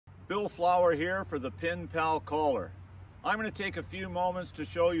Bill Flower here for the PINPAL Collar. I'm going to take a few moments to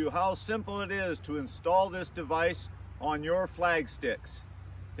show you how simple it is to install this device on your flag sticks.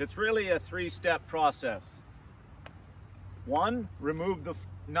 It's really a three-step process. 1. Remove the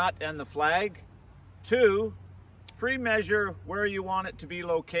nut and the flag. 2. Pre-measure where you want it to be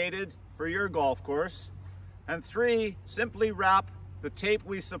located for your golf course. And 3. Simply wrap the tape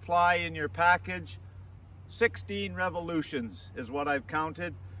we supply in your package. 16 revolutions is what I've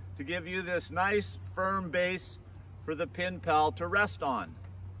counted to give you this nice firm base for the PINPAL to rest on.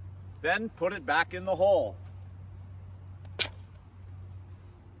 Then put it back in the hole.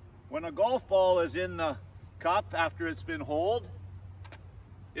 When a golf ball is in the cup after it's been holed,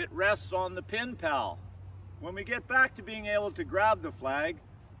 it rests on the PINPAL. When we get back to being able to grab the flag,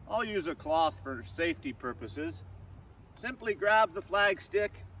 I'll use a cloth for safety purposes. Simply grab the flag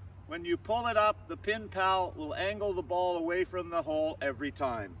stick. When you pull it up, the PINPAL will angle the ball away from the hole every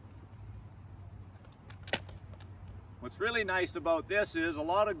time. What's really nice about this is a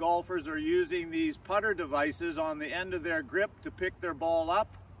lot of golfers are using these putter devices on the end of their grip to pick their ball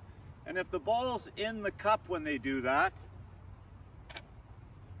up. And if the ball's in the cup when they do that,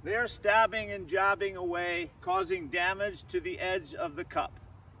 they're stabbing and jabbing away, causing damage to the edge of the cup.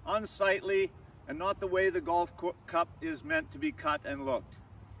 Unsightly and not the way the golf cup is meant to be cut and looked.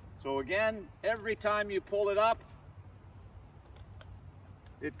 So again, every time you pull it up,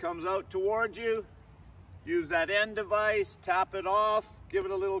 it comes out towards you. Use that end device, tap it off, give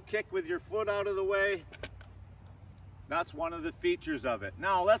it a little kick with your foot out of the way. That's one of the features of it.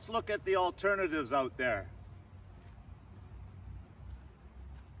 Now let's look at the alternatives out there.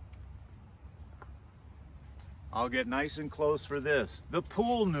 I'll get nice and close for this. The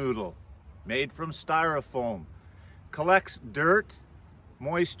pool noodle, made from styrofoam, collects dirt,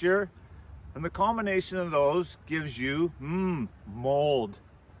 moisture, and the combination of those gives you mold.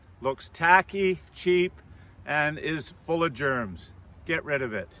 Looks tacky, cheap, and is full of germs. Get rid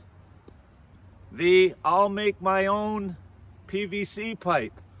of it. The I'll make my own PVC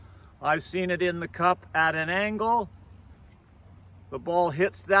pipe. I've seen it in the cup at an angle. The ball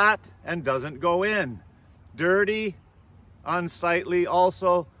hits that and doesn't go in. Dirty, unsightly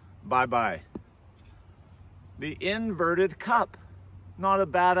also, bye-bye. The inverted cup. Not a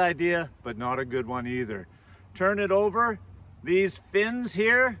bad idea, but not a good one either. Turn it over. These fins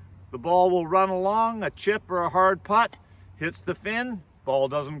here, the ball will run along, a chip or a hard putt, hits the fin, ball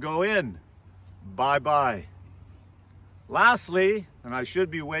doesn't go in. Bye-bye. Lastly, and I should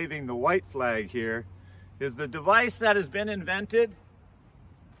be waving the white flag here, is the device that has been invented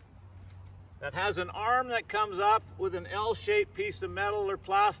that has an arm that comes up with an L-shaped piece of metal or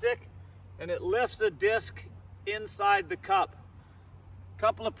plastic, and it lifts a disc inside the cup.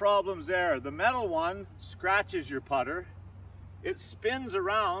 Couple of problems there. The metal one scratches your putter. It spins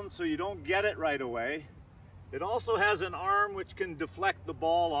around so you don't get it right away. It also has an arm which can deflect the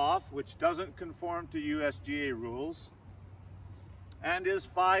ball off, which doesn't conform to USGA rules, and is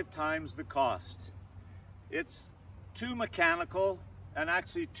 5 times the cost. It's too mechanical and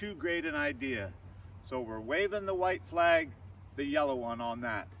actually too great an idea. So we're waving the white flag, the yellow one on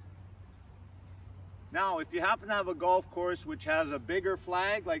that. Now, if you happen to have a golf course which has a bigger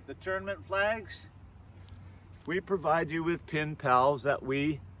flag, like the tournament flags, we provide you with PINPALs that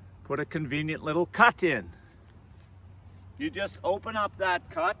we put a convenient little cut in. You just open up that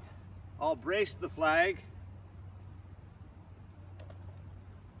cut. I'll brace the flag,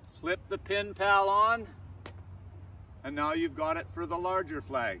 slip the PINPAL on, and now you've got it for the larger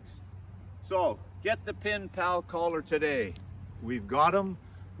flags. So get the PINPAL Collar today. We've got them,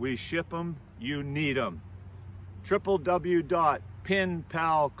 we ship them, you need them.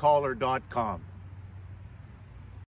 www.pinpalcollar.com